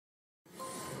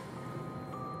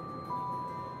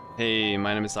Hey,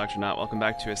 my name is Dr. Nought. Welcome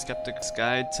back to A Skeptic's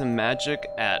Guide to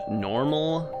Magic at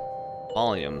normal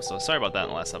volume. So sorry about that in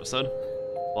the last episode,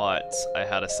 but I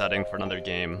had a setting for another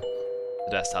game,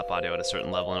 the desktop audio at a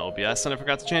certain level in OBS, and I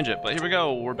forgot to change it. But here we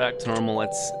go, we're back to normal.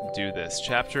 Let's do this.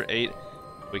 Chapter 8,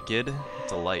 Wicked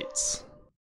Delights.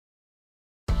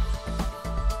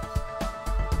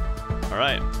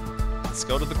 Alright, let's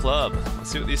go to the club.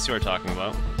 Let's see what these two are talking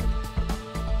about.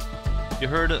 You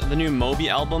heard the new Moby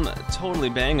album? Totally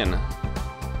bangin'.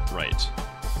 Right.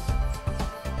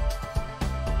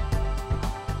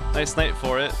 Nice night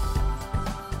for it.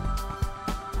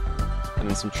 And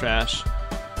then some trash.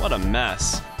 What a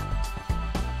mess.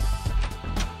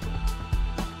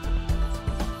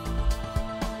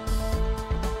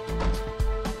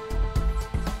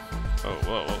 Oh,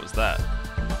 whoa, what was that?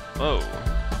 Whoa.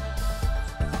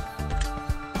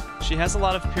 She has a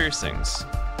lot of piercings.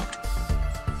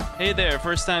 Hey there,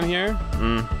 first time here?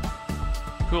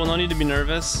 Cool, no need to be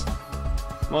nervous.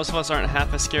 Most of us aren't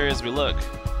half as scary as we look.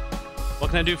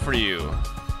 What can I do for you?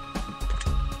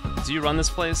 Do you run this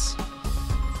place?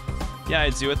 Yeah, I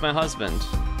do with my husband.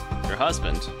 Your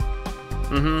husband?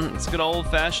 It's a good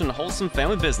old-fashioned, wholesome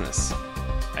family business.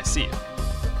 I see.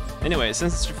 Anyway,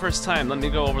 since it's your first time, let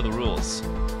me go over the rules.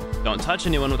 Don't touch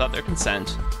anyone without their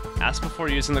consent. Ask before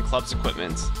using the club's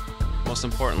equipment. Most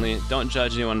importantly, don't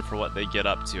judge anyone for what they get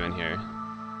up to in here.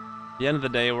 At the end of the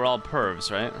day, we're all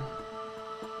pervs, right?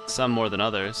 Some more than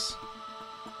others.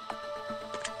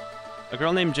 A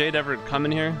girl named Jade ever come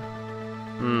in here?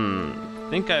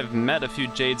 Think I've met a few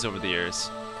Jades over the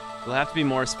years. You'll have to be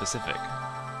more specific.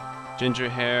 Ginger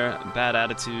hair, bad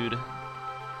attitude.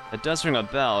 That does ring a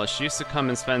bell. She used to come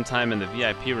and spend time in the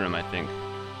VIP room, I think.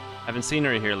 Haven't seen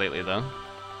her here lately, though.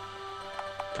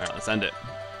 Alright, let's end it.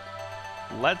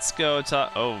 Let's go to...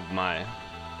 oh my.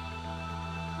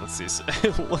 Let's see.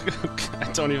 Look,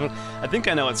 I think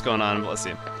I know what's going on, but let's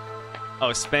see.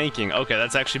 Oh, spanking. Okay,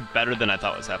 that's actually better than I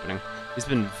thought was happening. He's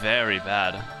been very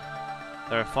bad.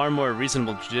 There are far more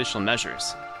reasonable judicial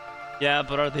measures. Yeah,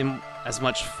 but are they as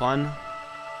much fun?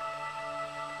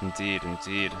 Indeed,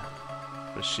 indeed.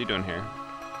 What is she doing here?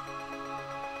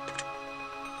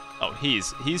 Oh,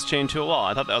 he's chained to a wall.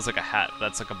 I thought that was like a hat.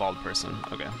 That's like a bald person.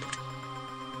 Okay.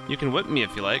 You can whip me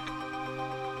if you like.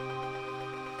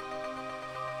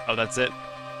 Oh, that's it?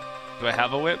 Do I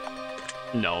have a whip?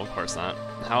 No, of course not.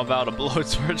 How about a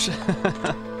blowtorch?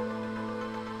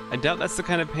 I doubt that's the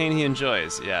kind of pain he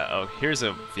enjoys. Yeah, oh, here's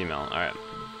a female. Alright.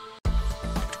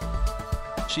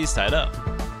 She's tied up.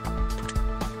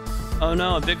 Oh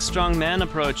no, a big strong man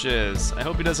approaches. I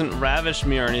hope he doesn't ravish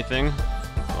me or anything.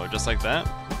 Oh, just like that?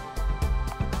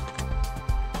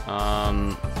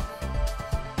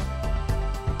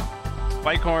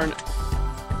 Spike horn.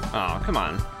 Oh, come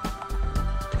on.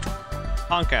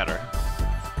 Honk at her.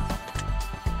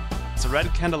 It's a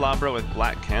red candelabra with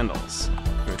black candles.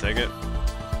 Can we take it?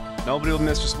 Nobody will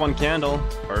miss just one candle.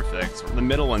 Perfect. The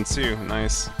middle one too.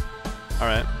 Nice.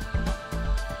 Alright.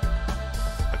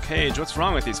 A cage. What's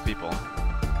wrong with these people?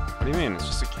 What do you mean? It's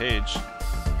just a cage.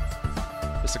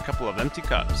 Just a couple of empty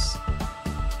cups.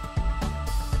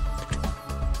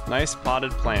 Nice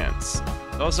potted plants.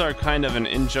 Those are kind of an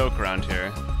in-joke around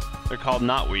here. They're called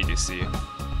knotweed, you see.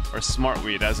 Or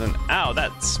smartweed, as in, ow,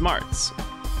 that smarts.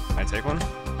 Can I take one?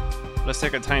 Let's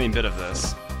take a tiny bit of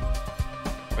this.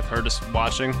 With her just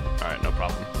watching? Alright, no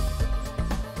problem.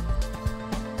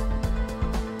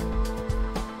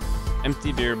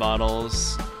 Empty beer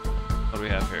bottles. What do we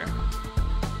have here?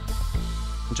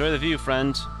 Enjoy the view,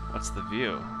 friend. What's the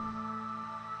view?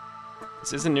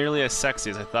 This isn't nearly as sexy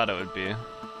as I thought it would be.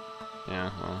 Yeah,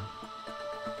 well...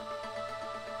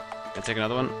 Can I take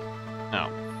another one? No.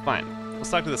 Fine. Let's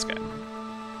talk to this guy.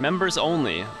 Members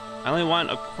only. I only want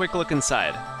a quick look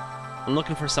inside. I'm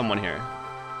looking for someone here.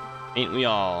 Ain't we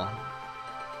all?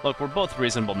 Look, we're both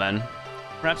reasonable men.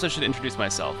 Perhaps I should introduce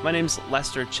myself. My name's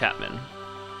Lester Chapman.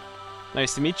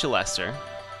 Nice to meet you, Lester.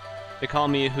 They call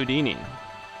me Houdini.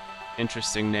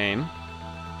 Interesting name.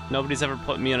 Nobody's ever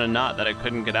put me in a knot that I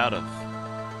couldn't get out of.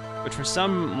 Which for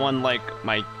someone like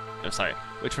my...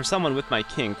 which for someone with my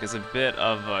kink is a bit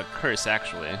of a curse,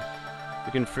 actually.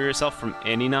 You can free yourself from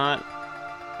any knot.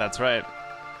 That's right.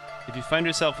 If you find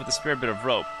yourself with a spare bit of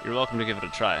rope, you're welcome to give it a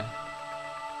try.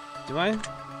 Do I?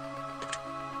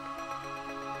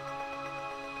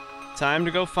 Time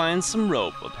to go find some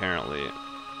rope, apparently.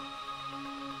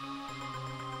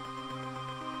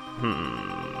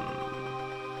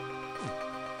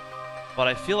 But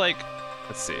I feel like...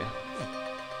 let's see.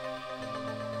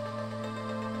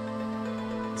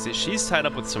 See, she's tied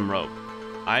up with some rope.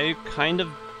 I kind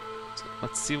of...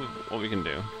 let's see what we can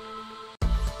do.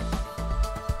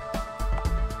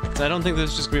 So I don't think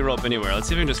there's just gonna be rope anywhere. Let's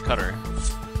see if we can just cut her.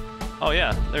 Oh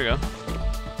yeah, there you go.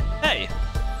 Hey!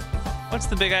 What's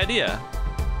the big idea?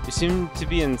 You seem to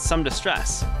be in some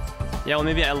distress. Yeah, well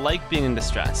maybe I like being in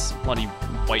distress. Bloody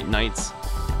white knights.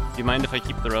 Do you mind if I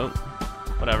keep the rope?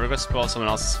 Whatever, go spoil someone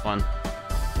else's fun.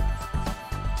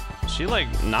 Is she like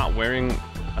not wearing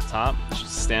a top? She's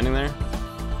standing there?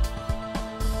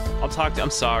 I'll talk to— I'm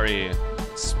sorry.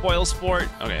 Spoil sport?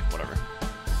 Okay, whatever.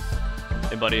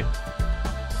 Hey buddy.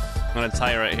 I'm gonna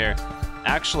tie you right here.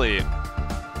 Actually...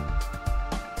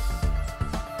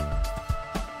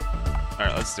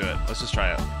 Alright, let's do it. Let's just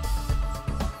try it.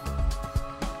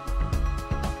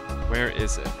 Where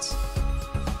is it?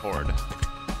 Board.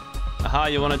 Aha,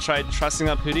 you wanna try trussing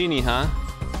up Houdini, huh?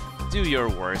 Do your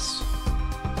worst.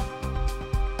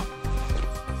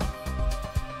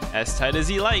 As tight as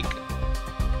you like.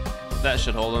 That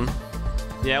should hold him.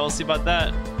 Yeah, we'll see about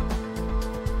that.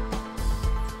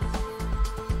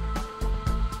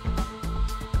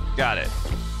 Got it.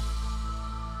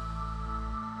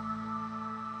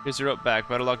 Here's your rope back.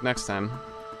 Better luck next time.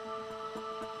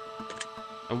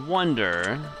 I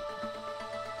wonder...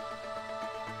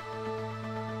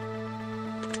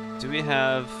 Do we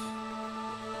have...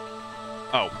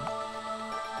 Oh.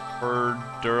 For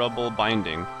durable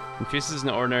binding. Infuses an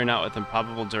ordinary knot with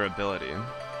improbable durability.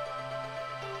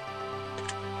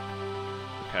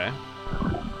 Okay.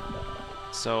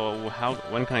 So,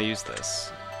 when can I use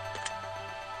this?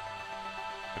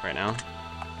 Like right now?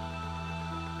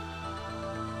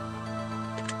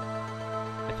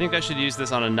 I think I should use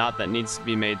this on a knot that needs to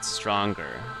be made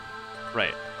stronger.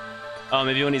 Right. Oh,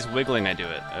 maybe when he's wiggling I do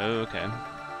it. Oh, okay.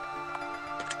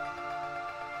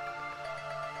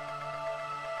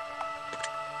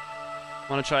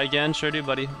 Wanna try again? Sure do,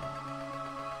 buddy.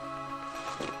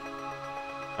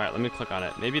 Alright, let me click on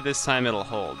it. Maybe this time it'll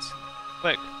hold.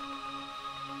 Click.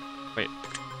 Wait.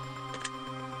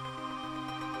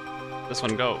 This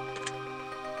one, go.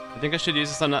 I think I should use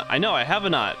this on a... I know, I have a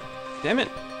knot. Damn it.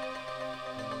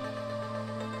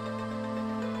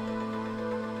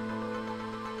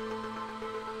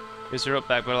 Here's your rope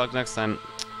back. Better luck next time.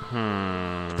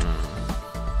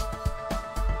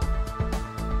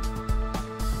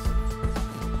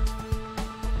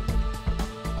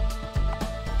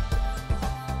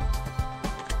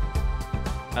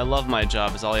 I love my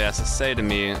job is all he has to say to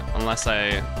me, unless so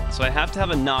I have to have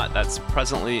a knot that's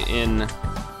presently in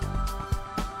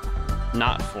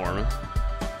knot form.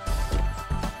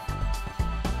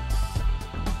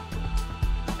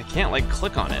 I can't like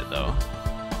click on it though.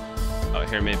 Oh,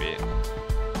 here maybe.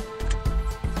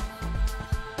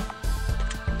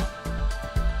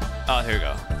 Oh, here we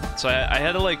go. So I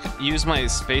had to like use my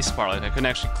spacebar, like I couldn't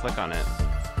actually click on it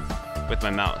with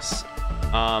my mouse.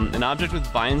 An object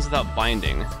with binds without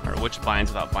binding, or which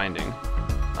binds without binding.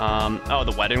 Oh,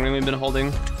 the wedding ring we've been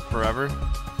holding forever.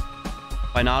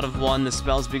 By knot of 1, the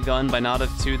spell's begun. By knot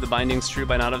of 2, the binding's true.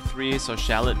 By knot of 3, so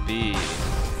shall it be.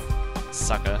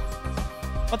 Sucka.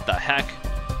 What the heck?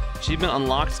 Achievement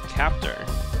unlocked, captor.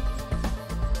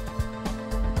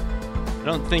 I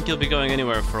don't think you'll be going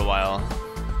anywhere for a while.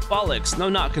 Bollocks, no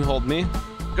knot can hold me.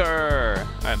 Grrr.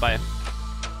 Alright, bye.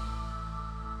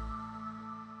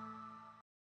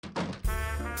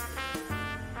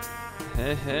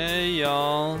 Hey,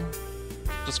 y'all.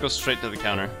 Just go straight to the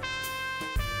counter.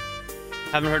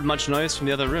 Haven't heard much noise from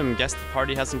the other room. Guess the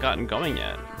party hasn't gotten going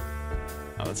yet.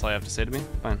 Oh, that's all you have to say to me?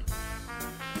 Fine.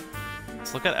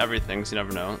 Let's look at everything, so you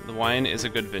never know. The wine is a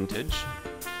good vintage.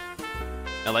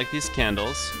 I like these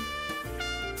candles.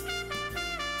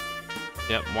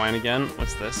 Yep, wine again.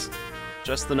 What's this?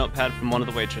 Just the notepad from one of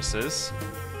the waitresses.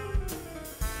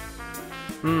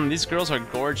 These girls are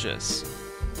gorgeous.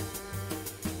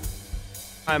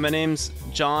 Hi, my name's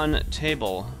John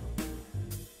Table.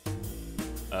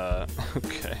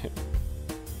 Okay.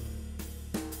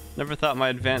 Never thought my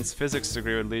advanced physics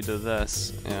degree would lead to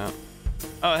this. Yeah.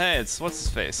 Oh, hey, it's what's his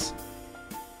face?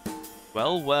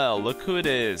 Well, well, look who it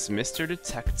is, Mr.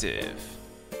 Detective.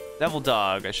 Devil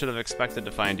Dog, I should have expected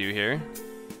to find you here.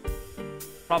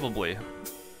 Probably.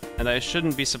 And I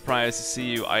shouldn't be surprised to see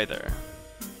you either.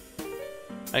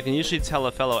 I can usually tell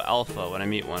a fellow alpha when I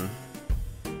meet one.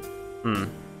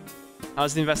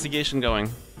 How's the investigation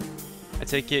going? I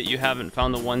take it you haven't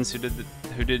found the ones who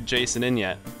did Jason in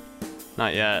yet.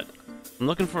 Not yet. I'm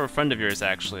looking for a friend of yours,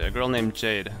 actually, a girl named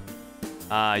Jade.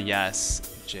 Ah,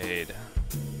 yes, Jade.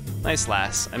 Nice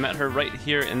lass. I met her right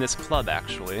here in this club,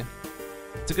 actually.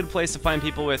 It's a good place to find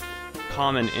people with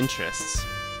common interests.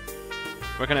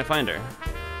 Where can I find her?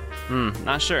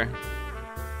 Not sure.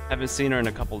 Haven't seen her in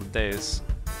a couple of days.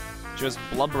 She was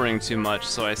blubbering too much,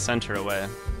 so I sent her away.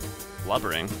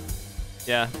 Blubbering?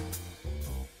 Yeah.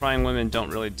 crying women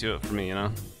don't really do it for me, you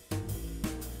know?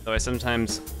 Though I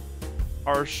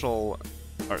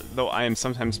am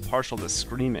sometimes partial to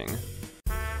screaming.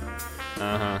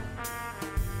 Uh-huh.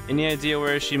 Any idea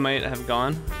where she might have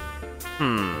gone?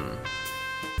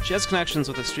 She has connections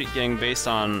with a street gang based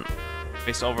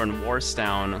over in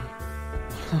Warstown.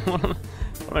 What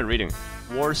am I reading?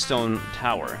 Warstone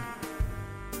Tower.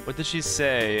 What did she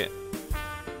say?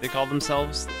 They call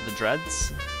themselves the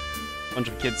Dreads? Bunch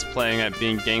of kids playing at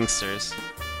being gangsters.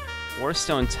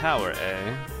 Warstone Tower,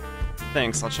 eh?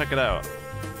 Thanks, I'll check it out.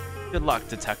 Good luck,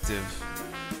 detective.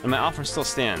 And my offer still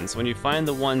stands. When you find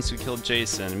the ones who killed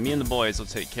Jason, me and the boys will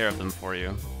take care of them for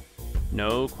you.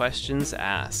 No questions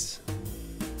asked.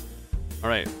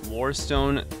 Alright,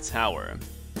 Warstone Tower.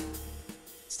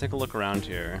 Let's take a look around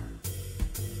here.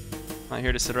 I'm not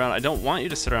here to sit around. I don't want you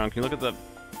to sit around. Can you look at the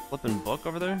flippin' book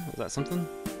over there? Is that something?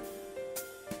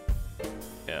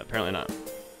 Yeah, apparently not.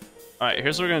 Alright,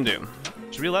 here's what we're gonna do.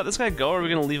 Should we let this guy go, or are we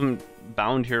gonna leave him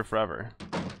bound here forever?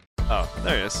 Oh,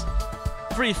 there he is.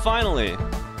 Free, finally!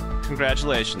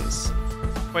 Congratulations.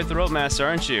 Quite the rope master,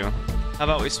 aren't you? How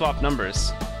about we swap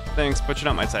numbers? Thanks, but you're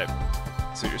not my type.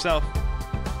 Suit yourself.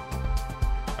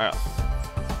 Alright.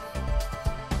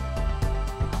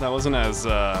 That wasn't as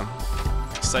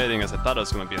exciting as I thought it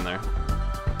was going to be in there.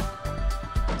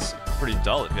 It's pretty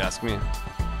dull if you ask me.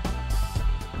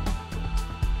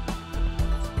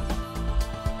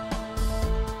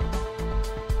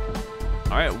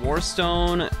 Alright,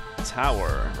 Warstone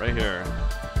Tower, right here.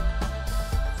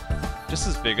 Just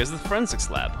as big as the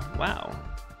forensics lab. Wow.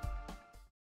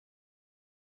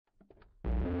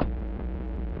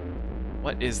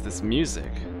 What is this music?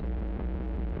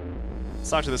 Let's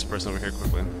talk to this person over here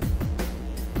quickly.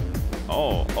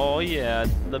 Oh yeah,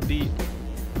 the beat.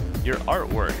 Your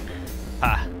artwork.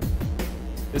 Ha!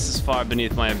 This is far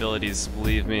beneath my abilities,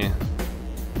 believe me.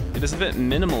 It is a bit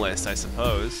minimalist, I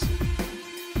suppose.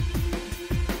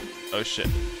 Oh shit.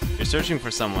 You're searching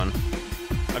for someone.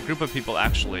 A group of people,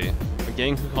 actually. A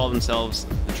gang who call themselves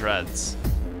the Dreads.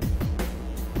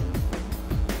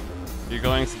 You're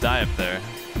going to die up there.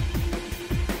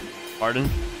 Pardon?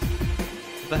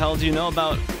 What the hell do you know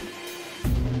about...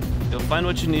 You'll find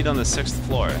what you need on the 6th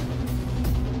floor.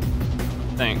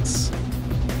 Thanks.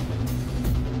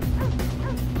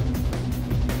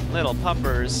 Little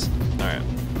puppers. Alright.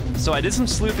 So I did some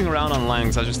sleuthing around online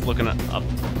because I was just looking up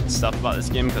stuff about this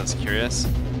game because I was curious.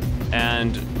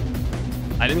 And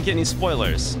I didn't get any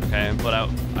spoilers, okay? But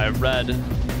I read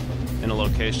in a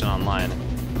location online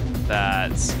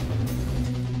that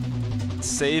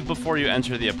save before you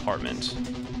enter the apartment.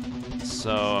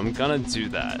 So I'm gonna do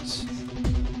that.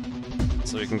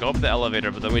 So we can go up the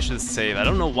elevator, but then we should save. I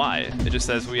don't know why. It just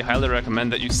says we highly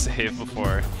recommend that you save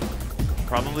before.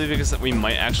 Probably because we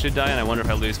might actually die, and I wonder if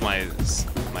I lose my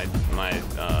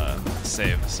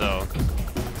save. So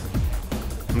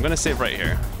I'm gonna save right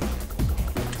here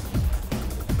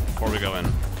before we go in.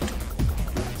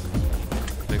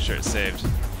 Make sure it's saved.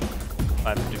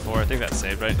 554. I think that's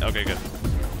saved, right? Okay, good.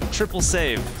 Triple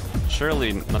save.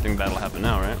 Surely nothing bad will happen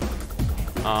now, right?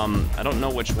 I don't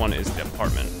know which one is the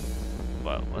apartment,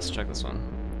 but let's check this one.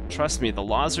 Trust me, the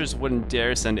Lawsers wouldn't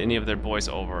dare send any of their boys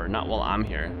over, not while I'm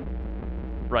here.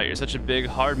 Right, you're such a big,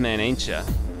 hard man, ain't ya?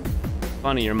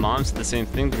 Funny, your mom said the same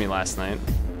thing to me last night.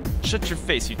 Shut your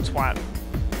face, you twat.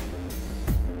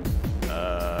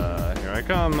 Here I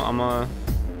come. I'm a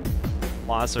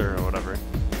Lawser or whatever.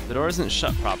 The door isn't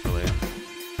shut properly.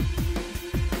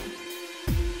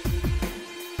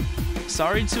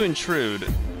 Sorry to intrude.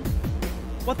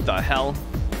 What the hell?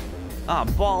 Ah,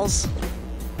 balls.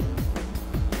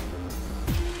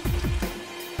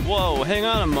 Whoa, hang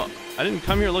on, I didn't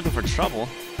come here looking for trouble.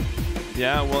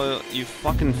 Yeah, well, you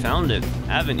fucking found it,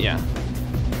 haven't ya?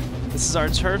 This is our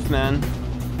turf, man.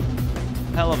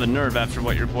 Hell of a nerve after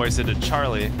what your boys did to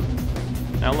Charlie.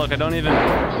 Now look, I don't even...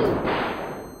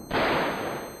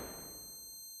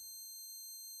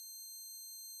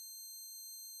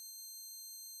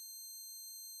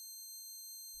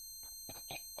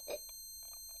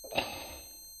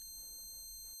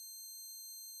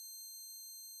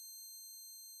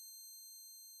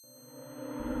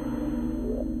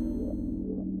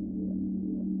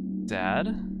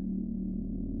 Dad?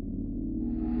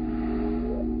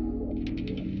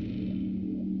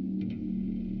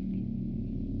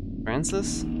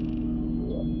 Francis?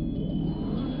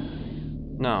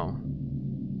 No.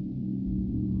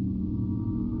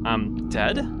 I'm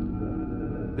dead?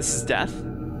 This is death?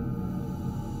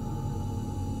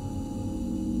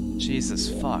 Jesus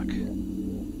fuck.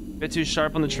 Bit too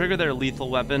sharp on the trigger there, lethal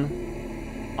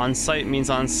weapon. On sight means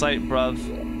on sight, bruv.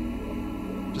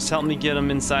 Just help me get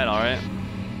him inside, alright?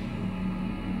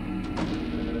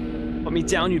 Put me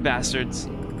down, you bastards!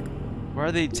 Where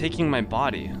are they taking my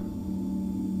body?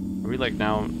 Are we like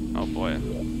now? Oh boy.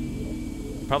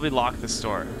 Probably lock the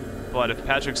store. But if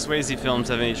Patrick Swayze films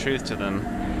have any truth to them,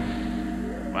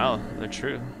 well, they're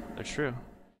true. They're true.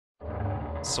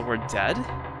 So we're dead?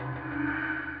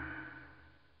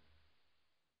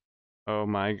 Oh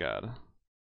my god.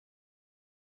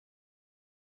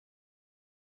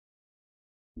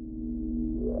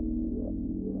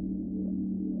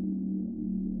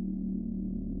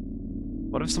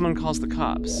 What if someone calls the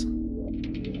cops?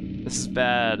 This is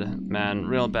bad, man.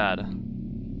 Real bad.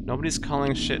 Nobody's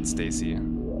calling shit, Stacy.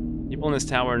 People in this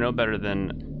tower know better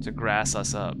than to grass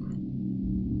us up.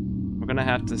 We're gonna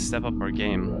have to step up our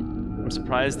game. I'm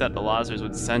surprised that the Lazars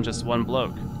would send just one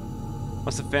bloke.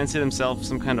 Must have fancied himself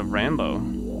some kind of Rambo.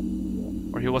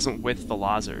 Or he wasn't with the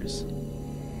Lazars.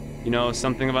 You know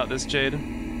something about this, Jade?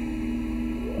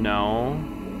 No?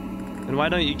 Then why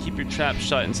don't you keep your trap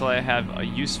shut until I have a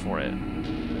use for it?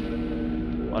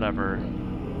 Whatever.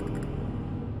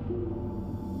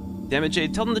 Damn it,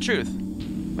 Jade, tell them the truth.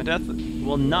 My death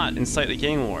will not incite a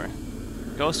gang war.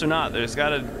 Ghost or not, there's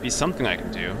gotta be something I can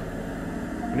do.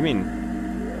 What do you mean?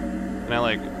 Can I,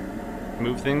 like,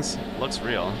 move things? It looks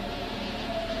real.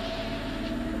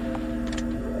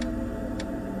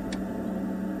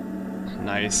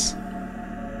 Nice.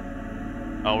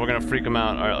 Oh, we're gonna freak them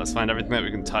out. Alright, let's find everything that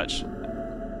we can touch.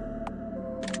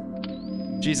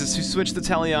 Jesus, who switched the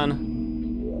Talion?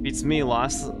 Beats me,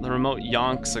 lost the remote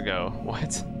yonks ago.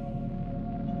 What?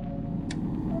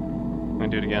 I'm gonna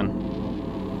do it again.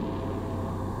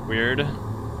 Weird.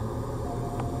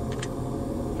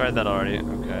 Tried that already.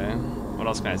 Okay. What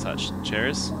else can I touch?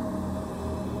 Chairs?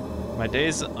 My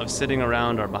days of sitting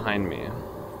around are behind me.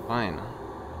 Fine.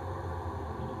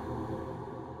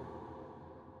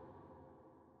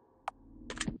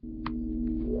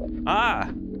 Ah!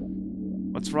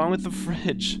 What's wrong with the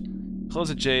fridge?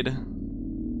 Close it, Jade.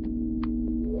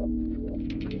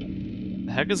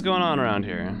 The heck is going on around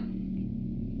here?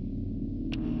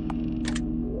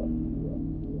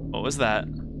 What was that?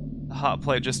 The hot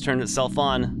plate just turned itself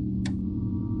on.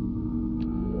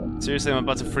 Seriously, I'm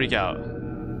about to freak out.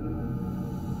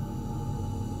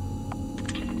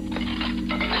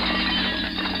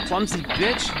 Clumsy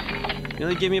bitch!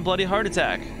 Nearly gave me a bloody heart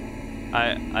attack.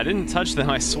 I didn't touch them,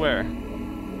 I swear.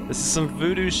 This is some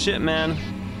voodoo shit, man.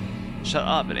 Shut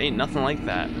up, it ain't nothing like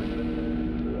that.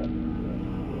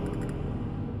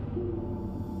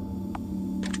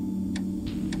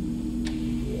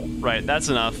 Right, that's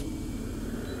enough.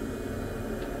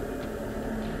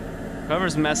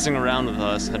 Whoever's messing around with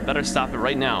us had better stop it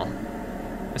right now.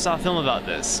 I saw a film about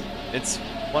this. It's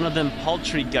one of them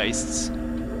paltrygeists.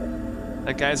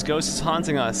 That guy's ghost is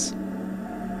haunting us.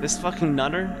 This fucking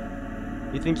nutter?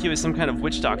 You think he was some kind of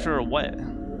witch doctor or what?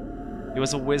 He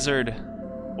was a wizard.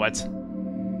 What?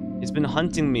 He's been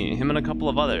hunting me, him and a couple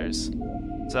of others.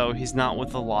 So he's not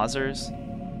with the Lazars?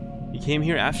 He came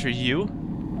here after you?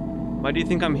 Why do you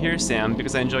think I'm here, Sam?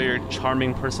 Because I enjoy your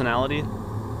charming personality?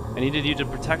 I needed you to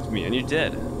protect me, and you did.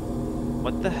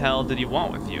 What the hell did he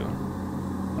want with you?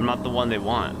 I'm not the one they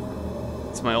want.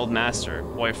 It's my old master,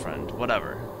 boyfriend,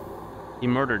 whatever. He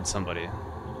murdered somebody.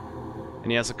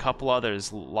 And he has a couple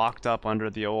others locked up under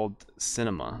the old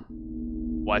cinema.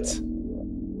 What?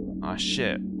 Aw,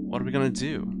 shit. What are we gonna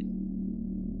do?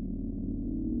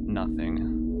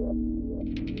 Nothing.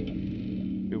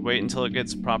 We wait until it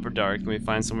gets proper dark and we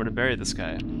find somewhere to bury this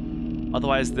guy.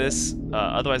 Otherwise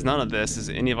none of this is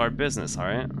any of our business,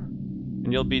 alright?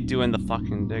 And you'll be doing the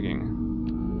fucking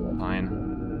digging.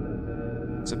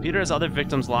 Fine. So Peter has other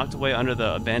victims locked away under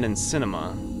the abandoned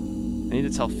cinema. I need to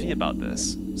tell Fee about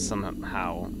this,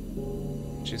 somehow.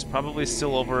 She's probably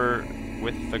still over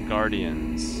with the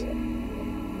Guardians.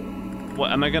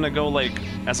 What, am I gonna go, like,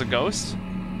 as a ghost?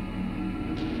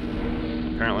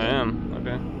 Apparently I am,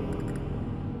 okay.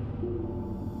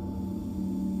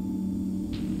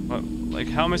 What, like,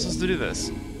 how am I supposed to do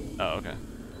this? Oh, okay.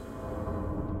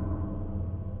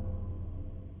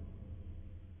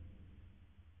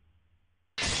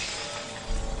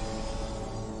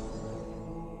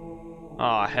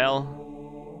 Aw, hell.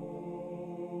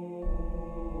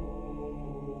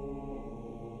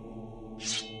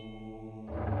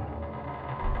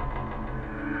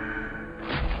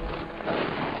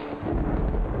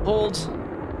 Hold.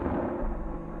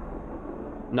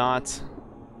 Not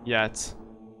yet.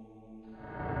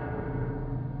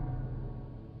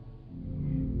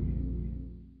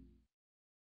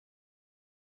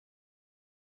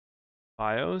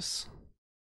 BIOS?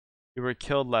 You were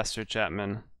killed, Lester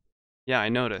Chapman. Yeah, I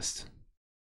noticed.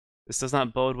 This does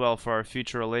not bode well for our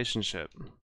future relationship.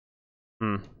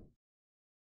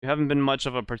 You haven't been much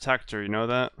of a protector, you know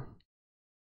that?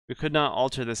 We could not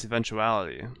alter this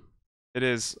eventuality. It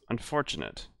is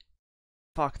unfortunate.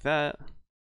 Fuck that.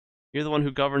 You're the one who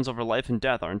governs over life and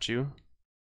death, aren't you?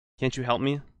 Can't you help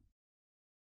me?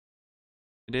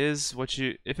 If it is what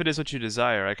you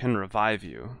desire, I can revive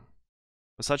you.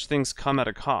 But such things come at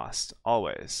a cost,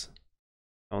 always.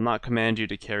 I will not command you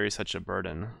to carry such a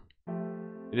burden.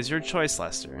 It is your choice,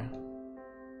 Lester.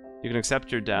 You can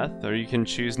accept your death, or you can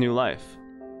choose new life.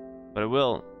 But it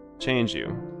will change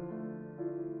you.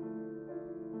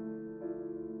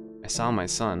 I saw my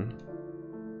son.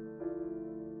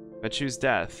 If I choose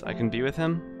death, I can be with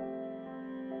him?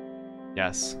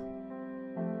 Yes.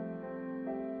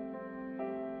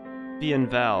 Fee and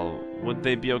Val, would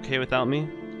they be okay without me?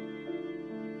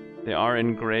 They are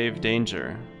in grave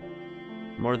danger.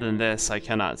 More than this, I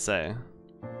cannot say.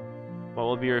 What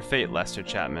will be your fate, Lester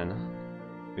Chapman?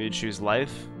 Will you choose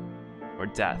life or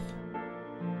death?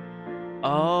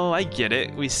 Oh, I get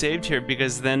it. We saved here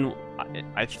because then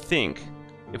I think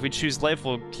if we choose life,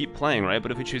 we'll keep playing, right? But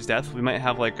if we choose death, we might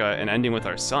have like an ending with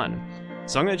our son.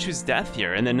 So I'm gonna choose death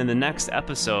here, and then in the next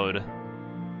episode,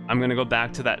 I'm gonna go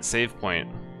back to that save point,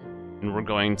 and we're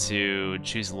going to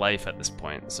choose life at this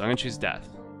point. So I'm gonna choose death.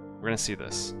 We're gonna see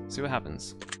this. See what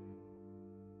happens.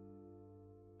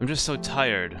 I'm just so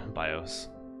tired, Bios.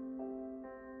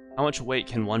 How much weight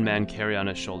can one man carry on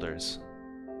his shoulders?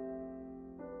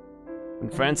 When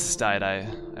Francis died,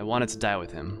 I wanted to die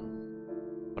with him.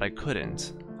 But I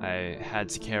couldn't. I had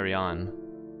to carry on.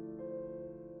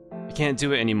 I can't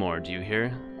do it anymore, do you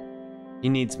hear? He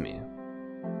needs me.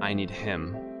 I need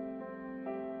him.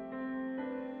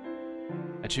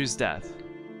 I choose death.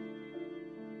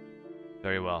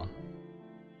 Very well.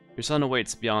 Your son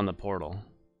awaits beyond the portal.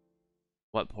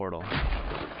 What portal?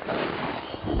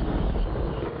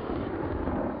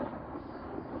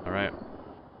 Alright.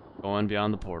 Going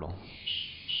beyond the portal.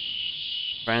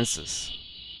 Francis.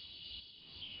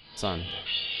 Son.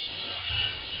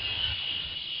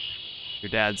 Your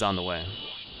dad's on the way.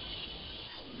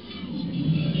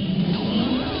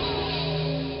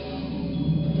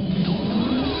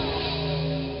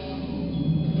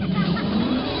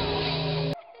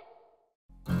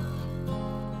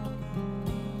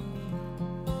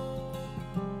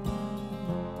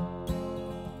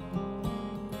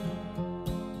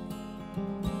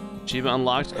 Achievement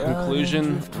unlocked,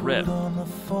 conclusion, rip.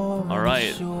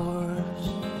 Alright.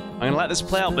 I'm gonna let this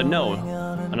play out, but no.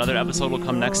 Another episode will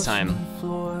come next time.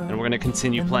 And we're gonna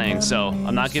continue playing, so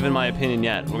I'm not giving my opinion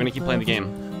yet. We're gonna keep playing the game.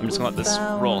 I'm just gonna let this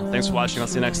roll. Thanks for watching, I'll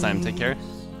see you next time. Take care.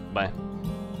 Bye.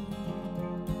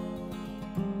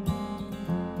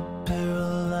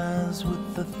 Paralyzed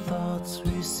with the thoughts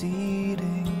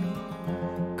receding.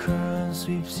 Current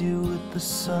sweeps you with the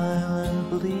silent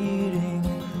bleeding.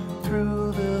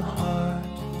 Through the heart,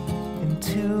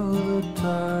 into the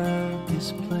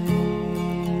darkest place.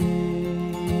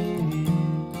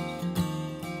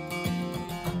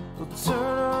 Well,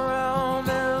 turn around,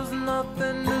 there's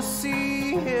nothing to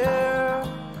see here.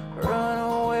 Run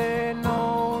away,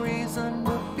 no reason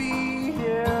to be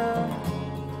here.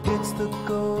 It's the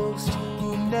ghost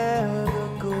who never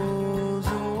goes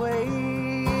away.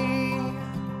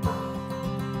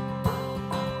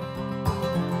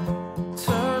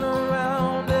 Turn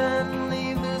around and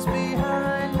leave this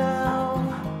behind now.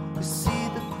 You see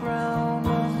the ground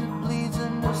as it bleeds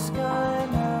in the sky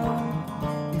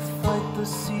now. You fight the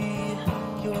sea,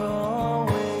 you're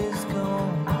always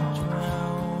gonna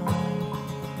drown.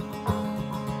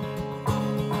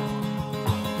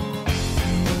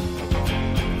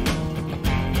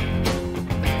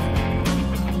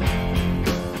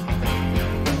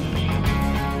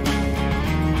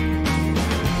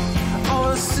 All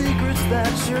the secrets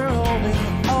that you're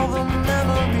holding, all the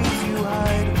memories you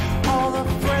hide, all the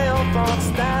frail thoughts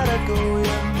that echo in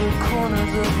the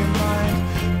corners of your mind,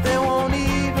 they won't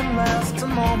even last a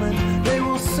moment, they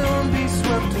will soon be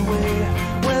swept away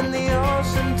when the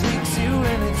ocean takes you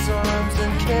in its arms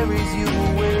and carries you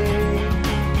away.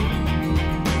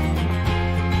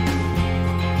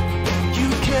 You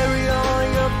carry all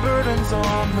your burdens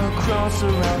on the cross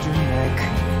around your neck.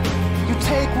 You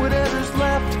take whatever's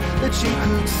left that you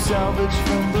could salvage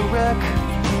from the wreck,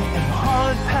 and the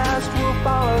hard past will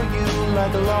follow you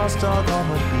like a lost dog on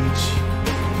the beach,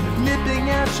 nipping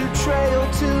at your trail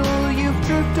till you've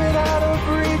drifted out of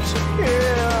reach.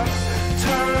 Yeah,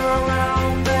 turn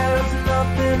around, there's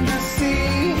nothing to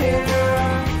see here.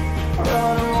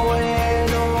 Run away,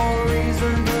 no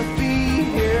reason to be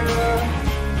here.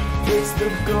 It's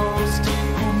the ghost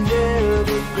who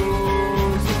never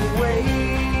goes away.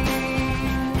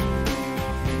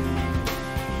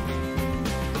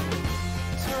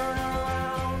 Turn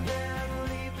around.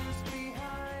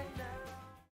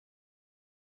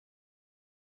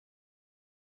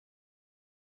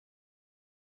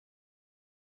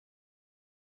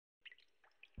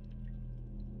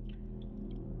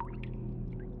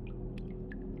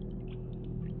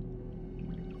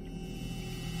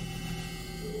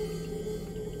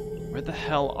 Where the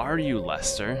hell are you,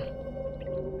 Lester?